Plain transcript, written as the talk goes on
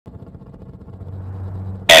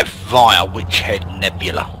via Witchhead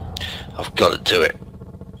Nebula. I've got to do it.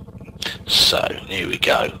 So, here we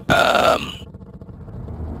go.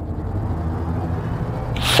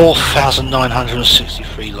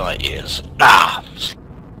 4,963 light years. Ah!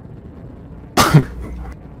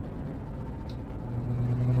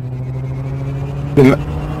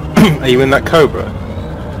 Are you in that Cobra?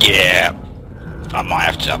 Yeah. I might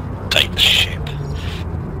have to update the ship.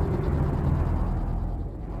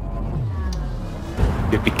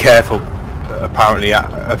 You'd be careful. Apparently, a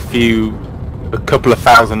couple of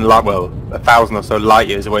thousand light, well, 1,000 or so light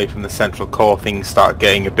years away from the central core, things start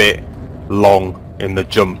getting a bit long in the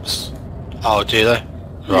jumps. Oh, do they?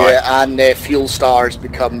 Right. Yeah, and fuel stars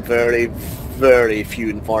become very, very few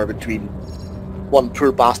and far between. One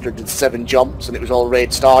poor bastard did 7 jumps and it was all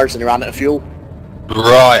red stars and he ran out of fuel.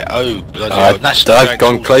 Right, oh, bloody hell. I've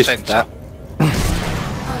gone close to that.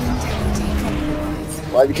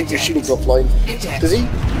 Why have you kicked your shields offline? Does he?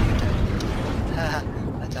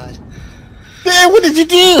 I died. Yeah, what did you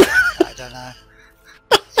do? I don't know.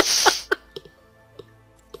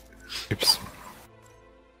 Oops.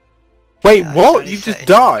 Wait, Yeah, what? only You just 30.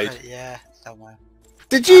 died? Yeah, somewhere.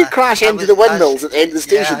 Did you crash into the windmills at the end of the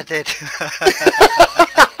station? Yeah, I did.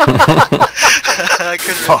 I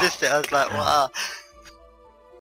couldn't resist it. I was like, wow.